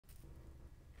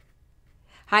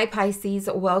Hi Pisces,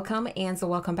 welcome and so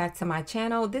welcome back to my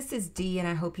channel. This is Dee and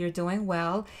I hope you're doing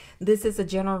well. This is a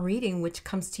general reading which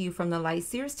comes to you from the Light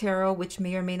Seers Tarot, which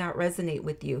may or may not resonate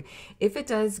with you. If it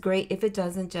does, great. If it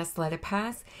doesn't, just let it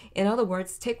pass. In other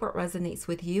words, take what resonates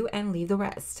with you and leave the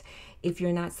rest. If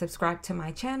you're not subscribed to my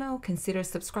channel, consider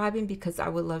subscribing because I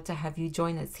would love to have you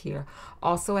join us here.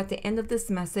 Also, at the end of this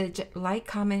message, like,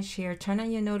 comment, share, turn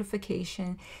on your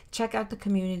notification, check out the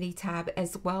community tab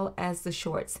as well as the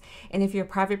shorts. And if you're a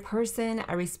private person,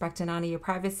 I respect and honor your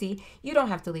privacy. You don't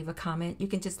have to leave a comment. You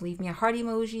can just leave me a heart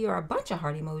emoji or a bunch of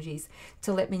heart emojis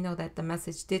to let me know that the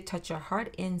message did touch your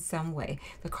heart in some way.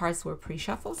 The cards were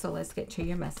pre-shuffled, so let's get to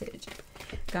your message.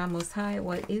 God Most High,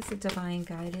 what is the divine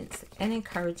guidance and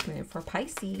encouragement for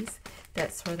Pisces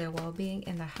that's for their well-being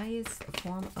in the highest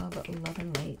form of love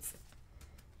and light?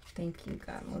 Thank you,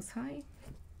 God Most High.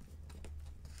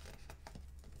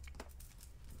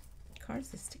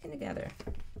 Cards are sticking together.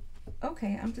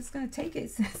 Okay, I'm just going to take it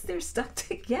since they're stuck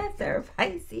together,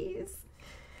 Pisces.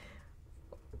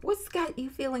 What's got you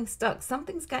feeling stuck?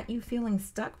 Something's got you feeling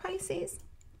stuck, Pisces?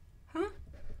 Huh?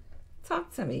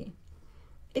 Talk to me.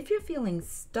 If you're feeling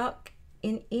stuck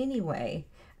in any way,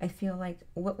 I feel like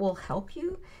what will help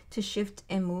you to shift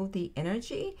and move the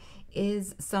energy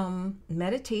is some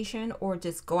meditation, or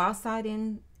just go outside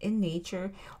in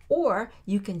nature, or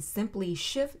you can simply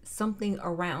shift something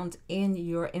around in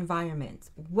your environment,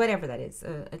 whatever that is,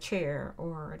 a chair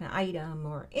or an item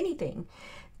or anything,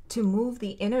 to move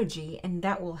the energy, and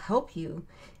that will help you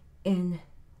in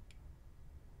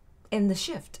the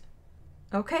shift.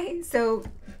 Okay, so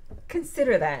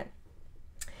consider that.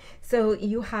 So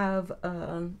you have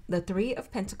the Three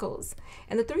of Pentacles,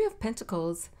 and the Three of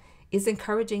Pentacles is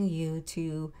encouraging you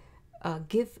to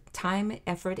give time,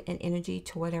 effort, and energy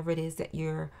to whatever it is that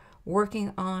you're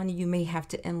working on. You may have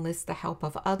to enlist the help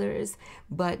of others,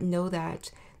 but know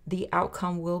that the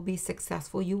outcome will be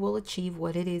successful. You will achieve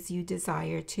what it is you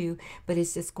desire to, but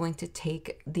it's just going to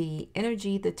take the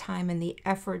energy, the time, and the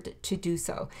effort to do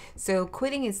so. So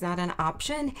quitting is not an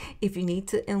option. If you need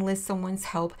to enlist someone's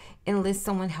help, enlist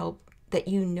someone's help that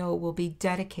you know will be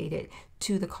dedicated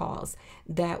to the cause,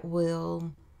 that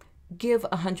will give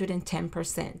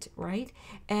 110%, right?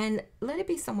 And let it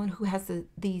be someone who has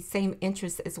the same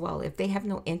interests as well. If they have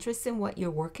no interest in what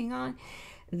you're working on,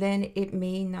 then it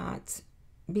may not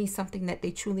be something that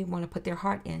they truly want to put their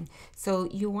heart in. So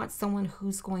you want someone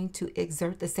who's going to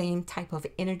exert the same type of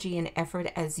energy and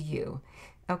effort as you.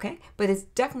 Okay, but it's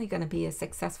definitely going to be a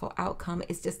successful outcome.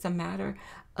 It's just a matter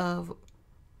of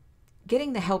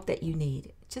getting the help that you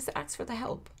need. Just ask for the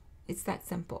help. It's that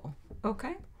simple.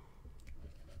 Okay.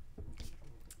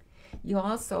 You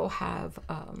also have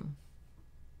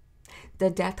the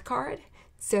Death card.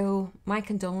 So my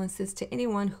condolences to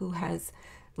anyone who has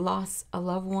lost a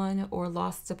loved one or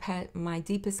lost a pet. My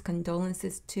deepest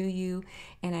condolences to you,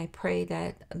 and I pray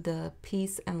that the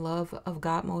peace and love of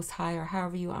God Most High, or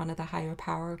however you honor the higher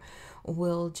power,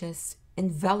 will just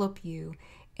envelop you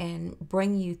and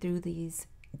bring you through these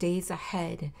days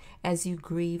ahead as you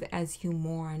grieve, as you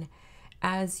mourn,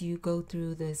 as you go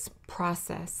through this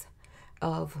process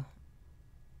of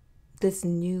this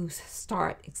new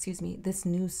start, this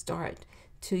new start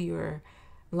to your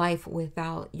life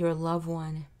without your loved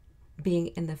one being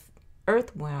in the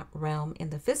earth realm, in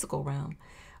the physical realm,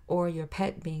 or your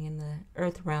pet being in the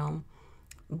earth realm,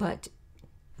 but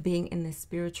being in the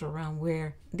spiritual realm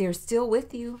where they're still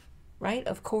with you, right?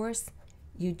 Of course,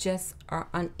 you just are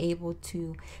unable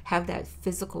to have that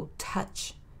physical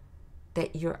touch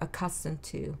that you're accustomed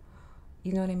to,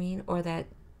 you know what I mean? Or that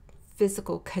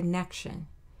physical connection.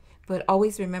 But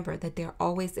always remember that they're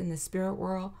always in the spirit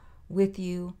world with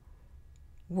you,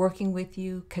 working with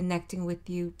you, connecting with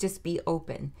you. Just be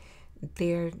open.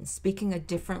 They're speaking a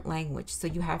different language, so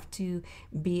you have to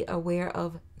be aware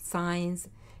of signs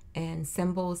and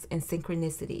symbols and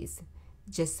synchronicities.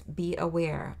 Just be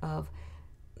aware of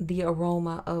the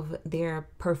aroma of their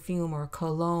perfume or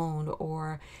cologne,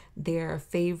 or their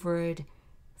favorite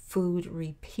food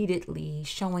repeatedly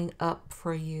showing up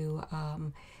for you,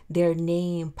 their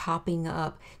name popping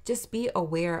up. Just be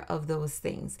aware of those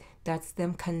things. That's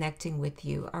them connecting with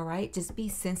you. All right, just be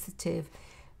sensitive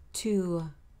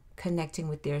to connecting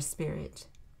with their spirit.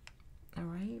 All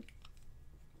right.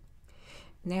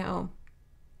 Now,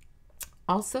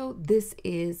 also, this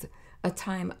is a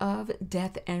time of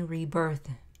death and rebirth,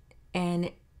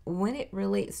 and when it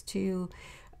relates to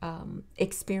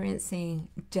experiencing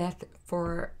death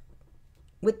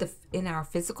in our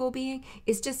physical being,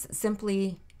 it's just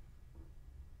simply,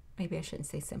 maybe I shouldn't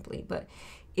say simply, but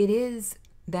it is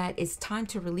that it's time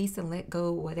to release and let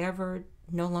go whatever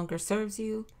no longer serves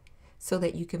you, so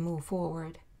that you can move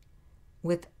forward.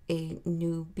 with a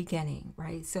new beginning,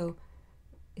 right? So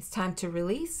it's time to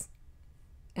release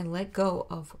and let go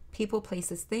of people,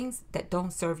 places, things that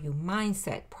don't serve you,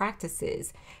 mindset,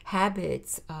 practices,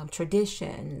 habits,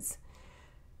 traditions.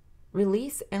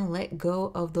 Release and let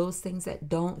go of those things that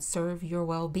don't serve your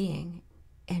well-being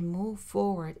and move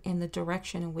forward in the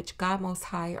direction in which God Most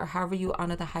High, or however you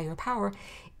honor the higher power,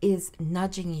 is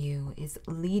nudging you, is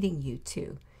leading you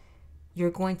to.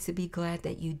 You're going to be glad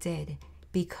that you did,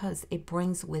 because it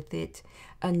brings with it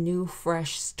a new,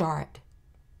 fresh start.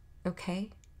 Okay?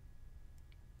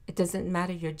 It doesn't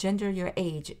matter your gender, your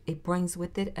age. It brings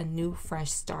with it a new,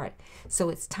 fresh start. So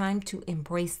it's time to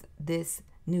embrace this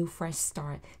new, fresh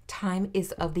start. Time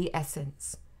is of the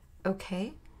essence.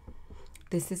 Okay?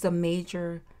 This is a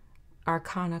major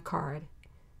arcana card.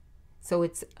 So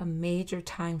it's a major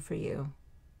time for you.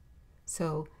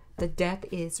 So the death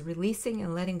is releasing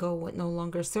and letting go what no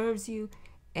longer serves you.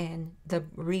 And the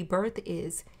rebirth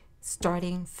is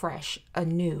starting fresh,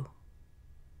 anew.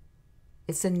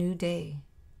 It's a new day.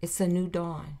 It's a new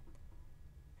dawn.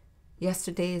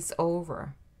 Yesterday is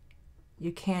over.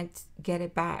 You can't get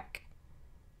it back.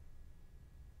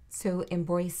 So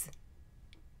embrace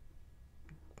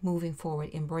moving forward.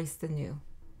 Embrace the new.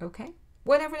 Okay?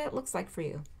 Whatever that looks like for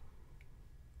you.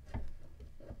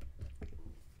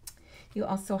 You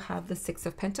also have the Six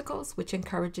of Pentacles, which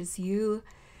encourages you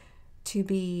to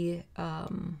be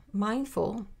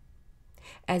mindful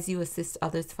as you assist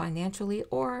others financially,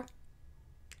 or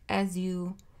as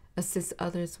you assist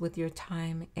others with your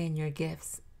time and your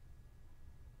gifts.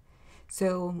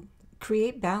 So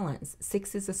create balance.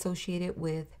 Six is associated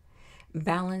with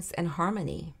balance and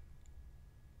harmony.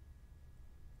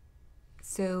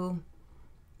 So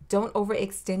don't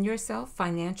overextend yourself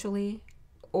financially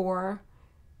or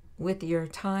with your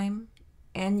time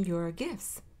and your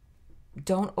gifts.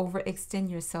 Don't overextend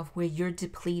yourself where you're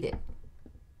depleted.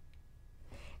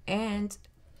 And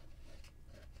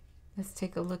let's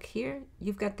take a look here.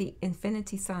 You've got the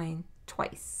infinity sign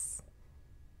twice.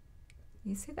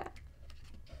 You see that?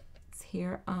 It's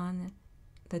here on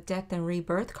the death and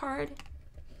rebirth card.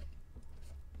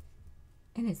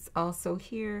 And it's also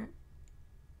here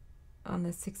on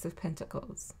the Six of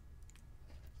Pentacles.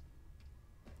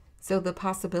 So the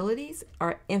possibilities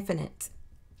are infinite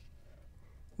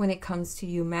when it comes to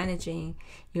you managing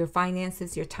your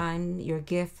finances, your time, your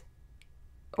gift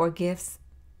or gifts.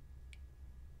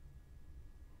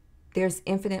 There's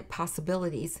infinite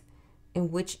possibilities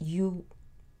in which you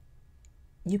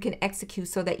can execute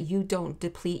so that you don't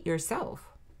deplete yourself.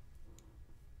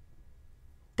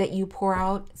 That you pour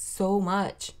out so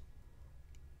much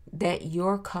that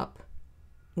your cup,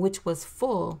 which was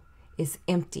full, is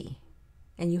empty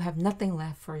and you have nothing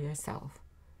left for yourself.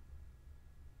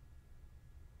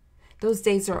 Those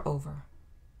days are over.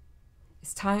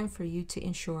 It's time for you to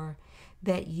ensure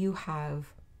that you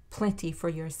have plenty for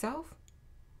yourself,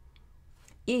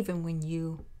 even when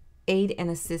you aid and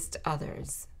assist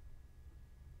others.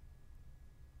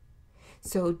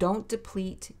 So don't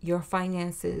deplete your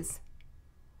finances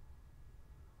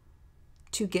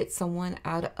to get someone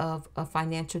out of a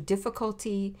financial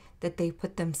difficulty that they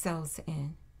put themselves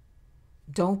in.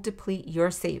 Don't deplete your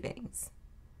savings.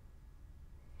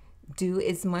 Do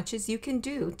as much as you can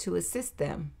do to assist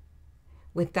them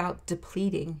without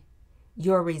depleting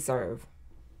your reserve.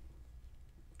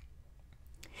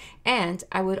 And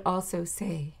I would also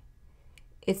say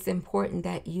it's important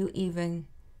that you even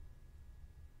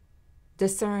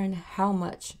discern how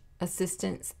much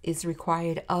assistance is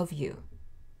required of you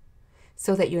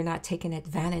so that you're not taken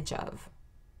advantage of.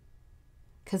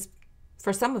 Because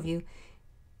for some of you,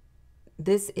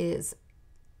 this is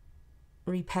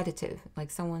repetitive,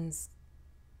 like someone's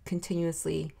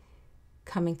continuously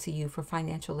coming to you for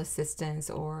financial assistance,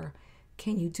 or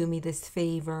can you do me this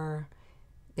favor?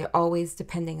 They're always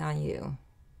depending on you.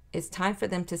 It's time for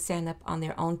them to stand up on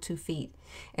their own 2 feet.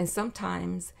 And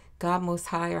sometimes God Most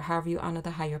High, or however you honor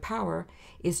the higher power,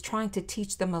 is trying to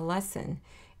teach them a lesson.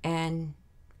 And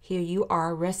here you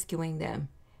are rescuing them.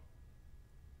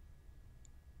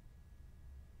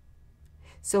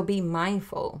 So be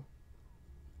mindful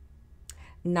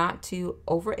not to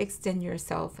overextend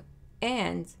yourself,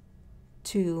 and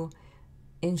to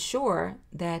ensure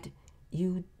that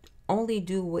you only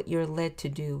do what you're led to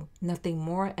do, nothing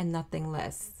more and nothing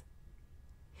less.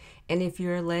 And if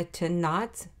you're led to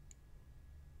not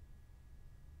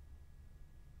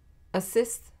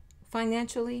assist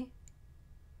financially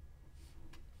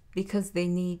because they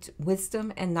need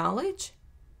wisdom and knowledge,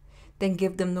 then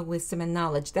give them the wisdom and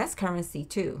knowledge. That's currency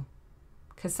too.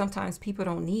 Because sometimes people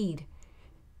don't need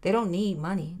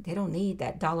money. They don't need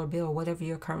that dollar bill, whatever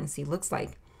your currency looks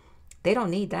like. They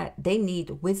don't need that. They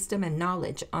need wisdom and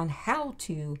knowledge on how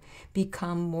to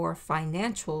become more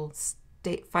financially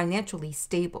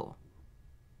stable.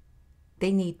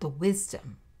 They need the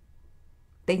wisdom.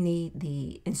 They need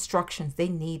the instructions. They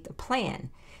need the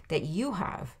plan that you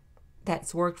have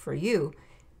that's worked for you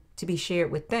to be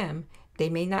shared with them. They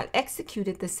may not execute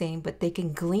it the same, but they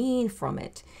can glean from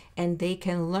it and they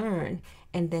can learn,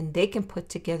 and then they can put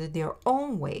together their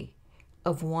own way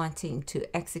of wanting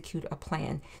to execute a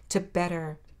plan to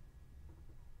better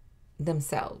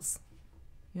themselves.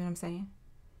 You know what I'm saying?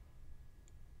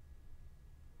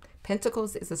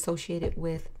 Pentacles is associated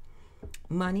with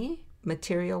money,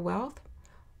 material wealth.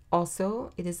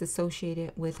 Also, it is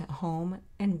associated with home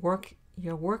and work,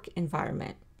 your work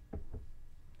environment.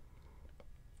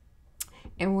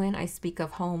 And when I speak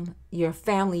of home, your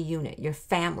family unit, your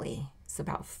family, it's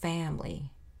about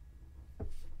family.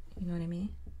 You know what I mean?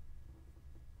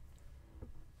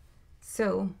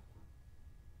 So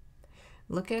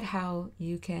look at how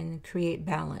you can create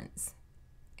balance.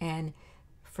 And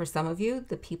for some of you,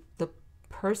 the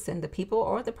people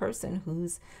or the person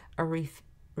who's a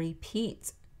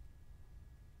repeat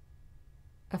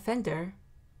offender,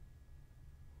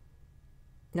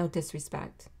 no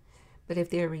disrespect, but if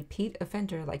they're a repeat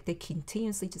offender, like they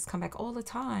continuously just come back all the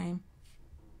time,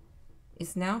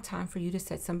 it's now time for you to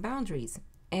set some boundaries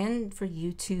and for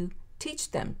you to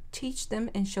teach them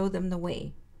and show them the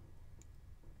way.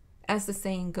 As the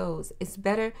saying goes, it's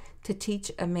better to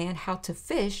teach a man how to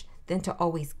fish than to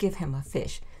always give him a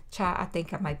fish. Child, I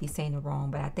think I might be saying it wrong,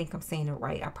 but I think I'm saying it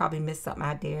right. I probably missed something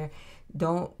out there.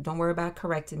 Don't worry about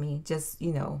correcting me. Just,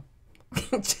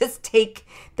 just take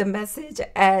the message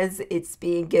as it's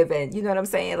being given. You know what I'm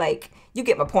saying? Like, you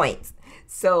get my point.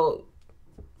 So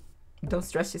don't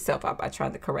stress yourself out by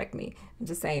trying to correct me. I'm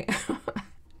just saying,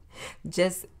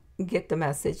 just get the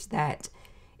message that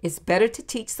it's better to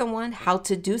teach someone how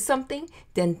to do something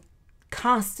than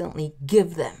constantly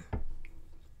give them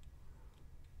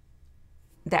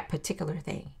that particular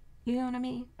thing. You know what I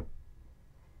mean?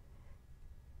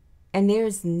 And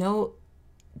there's no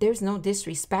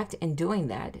disrespect in doing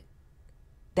that.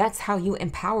 That's how you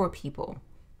empower people.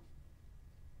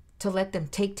 To let them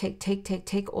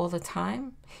take all the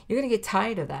time. You're going to get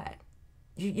tired of that.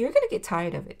 You're going to get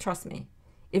tired of it. Trust me.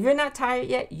 If you're not tired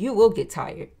yet, you will get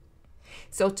tired.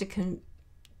 So to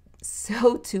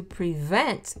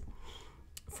prevent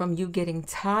from you getting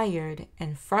tired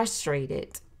and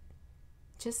frustrated,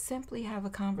 just simply have a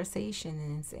conversation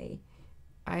and say,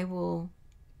 I will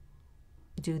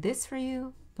do this for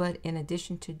you, but in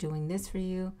addition to doing this for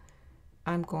you,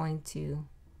 I'm going to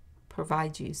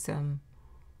provide you some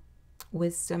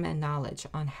wisdom and knowledge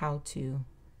on how to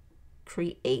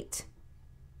create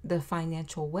the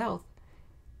financial wealth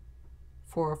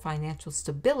for financial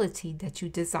stability that you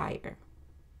desire.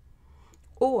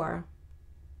 Or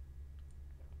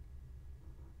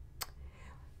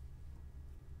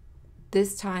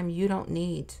this time you don't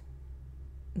need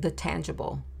the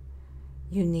tangible.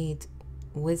 You need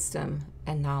wisdom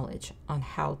and knowledge on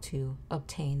how to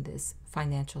obtain this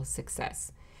financial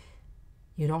success.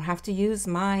 You don't have to use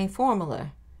my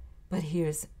formula, but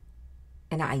here's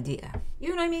an idea. You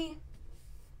know what I mean?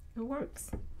 It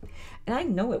works. And I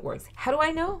know it works. How do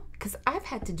I know? Because I've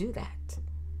had to do that.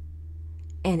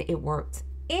 And it worked.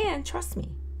 And trust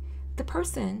me, the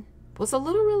person was a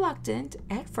little reluctant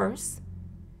at first,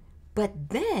 but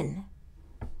then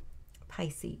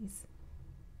Pisces,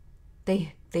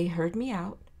 they heard me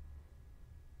out.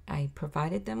 I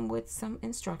provided them with some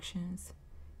instructions.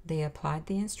 They applied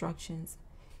the instructions.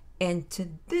 And to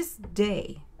this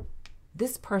day,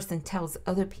 this person tells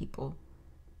other people,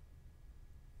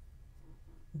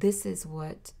 this is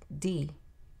what D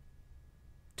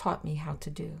taught me how to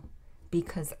do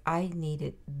because I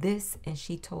needed this. And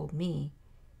she told me,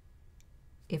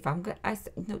 if I'm good, I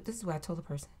said, no, this is what I told the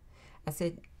person. I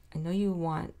said, I know you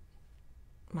want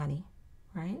money,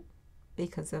 right?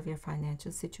 Because of your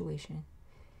financial situation.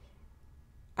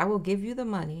 I will give you the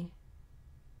money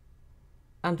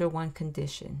under one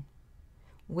condition,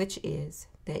 which is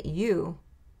that you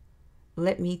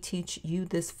let me teach you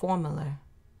this formula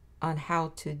on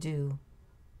how to do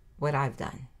what I've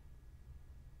done.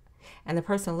 And the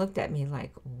person looked at me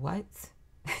like, what?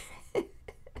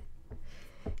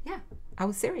 Yeah, I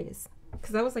was serious.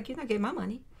 Because I was like, you're not getting my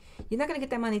money. You're not going to get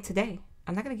that money today.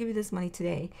 I'm not going to give you this money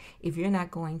today if you're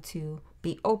not going to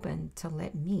be open to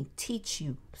let me teach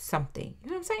you something.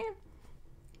 You know what I'm saying?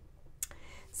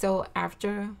 So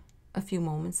after a few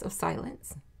moments of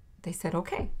silence, they said,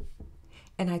 okay.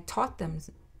 And I taught them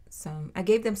I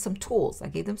gave them some tools.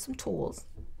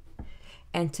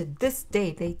 And to this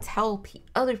day, they tell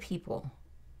other people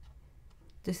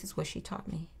This is what she taught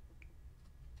me.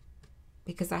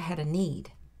 Because I had a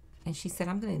need. And she said,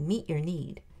 I'm going to meet your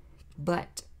need.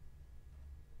 But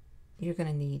you're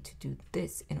going to need to do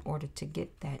this in order to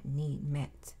get that need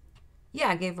met. Yeah,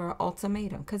 I gave her an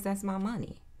ultimatum because that's my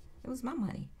money. It was my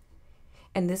money.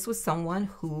 And this was someone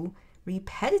who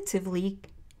repetitively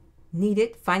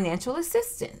needed financial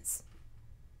assistance.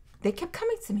 They kept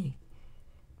coming to me.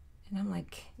 And I'm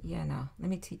like, yeah, no, let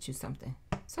me teach you something.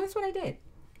 So that's what I did.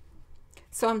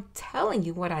 So I'm telling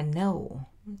you what I know.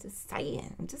 I'm just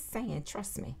saying,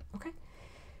 trust me, okay?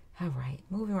 All right,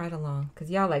 moving right along,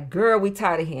 because y'all like, girl, we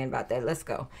tired of hearing about that. Let's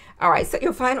go. All right, so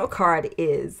your final card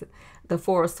is the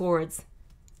Four of Swords.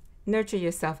 Nurture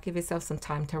yourself. Give yourself some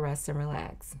time to rest and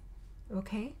relax,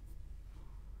 okay?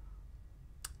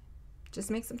 Just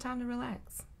make some time to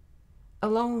relax.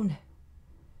 Alone.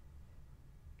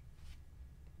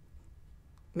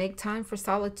 Make time for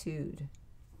solitude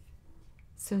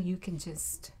so you can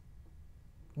just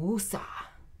woosah,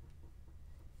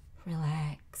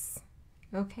 relax.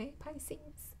 Okay,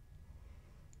 Pisces?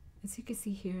 As you can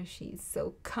see here, she's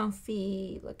so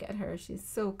comfy. Look at her. She's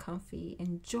so comfy,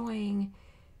 enjoying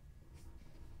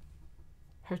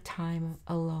her time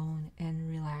alone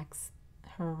and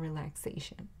her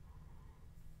relaxation.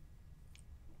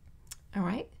 All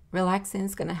right, relaxing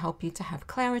is going to help you to have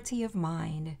clarity of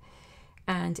mind,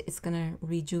 and it's going to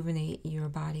rejuvenate your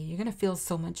body. You're going to feel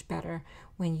so much better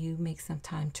when you make some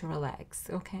time to relax,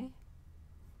 okay?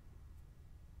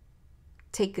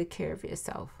 Take good care of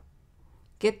yourself.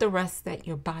 Get the rest that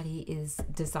your body is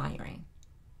desiring.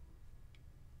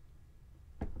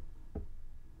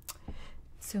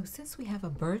 So since we have a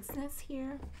bird's nest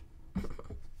here,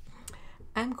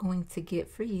 I'm going to get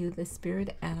for you the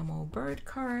Spirit Animal Bird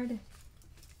card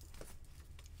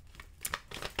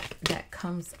that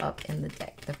comes up in the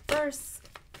deck. The first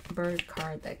bird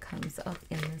card that comes up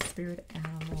in the Spirit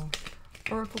Animal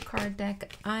Oracle card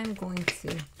deck, I'm going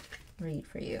to read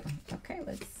for you. Okay,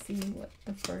 let's see what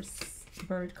the first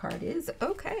bird card is.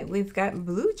 Okay, we've got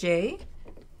Blue Jay.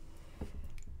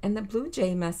 And the Blue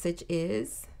Jay message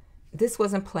is, this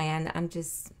wasn't planned. I'm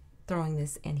just throwing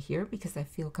this in here because I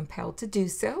feel compelled to do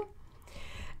so.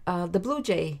 The Blue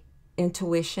Jay,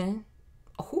 intuition.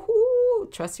 Ooh,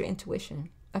 trust your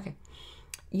intuition. Okay.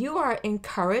 You are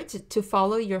encouraged to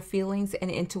follow your feelings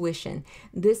and intuition.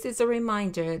 This is a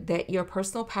reminder that your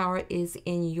personal power is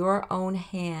in your own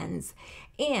hands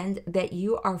and that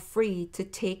you are free to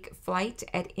take flight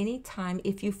at any time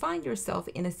if you find yourself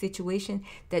in a situation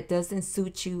that doesn't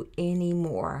suit you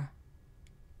anymore.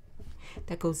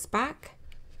 That goes back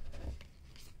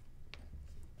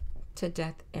to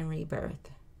death and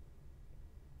rebirth.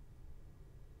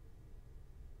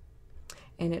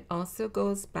 And it also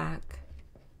goes back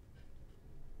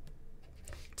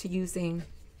to using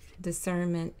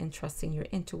discernment and trusting your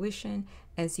intuition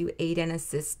as you aid and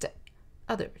assist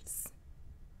others.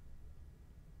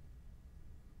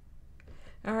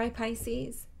 All right,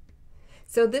 Pisces.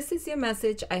 So this is your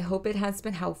message. I hope it has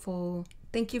been helpful.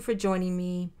 Thank you for joining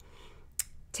me.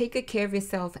 Take good care of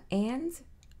yourself, and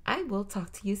I will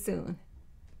talk to you soon.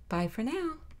 Bye for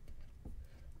now.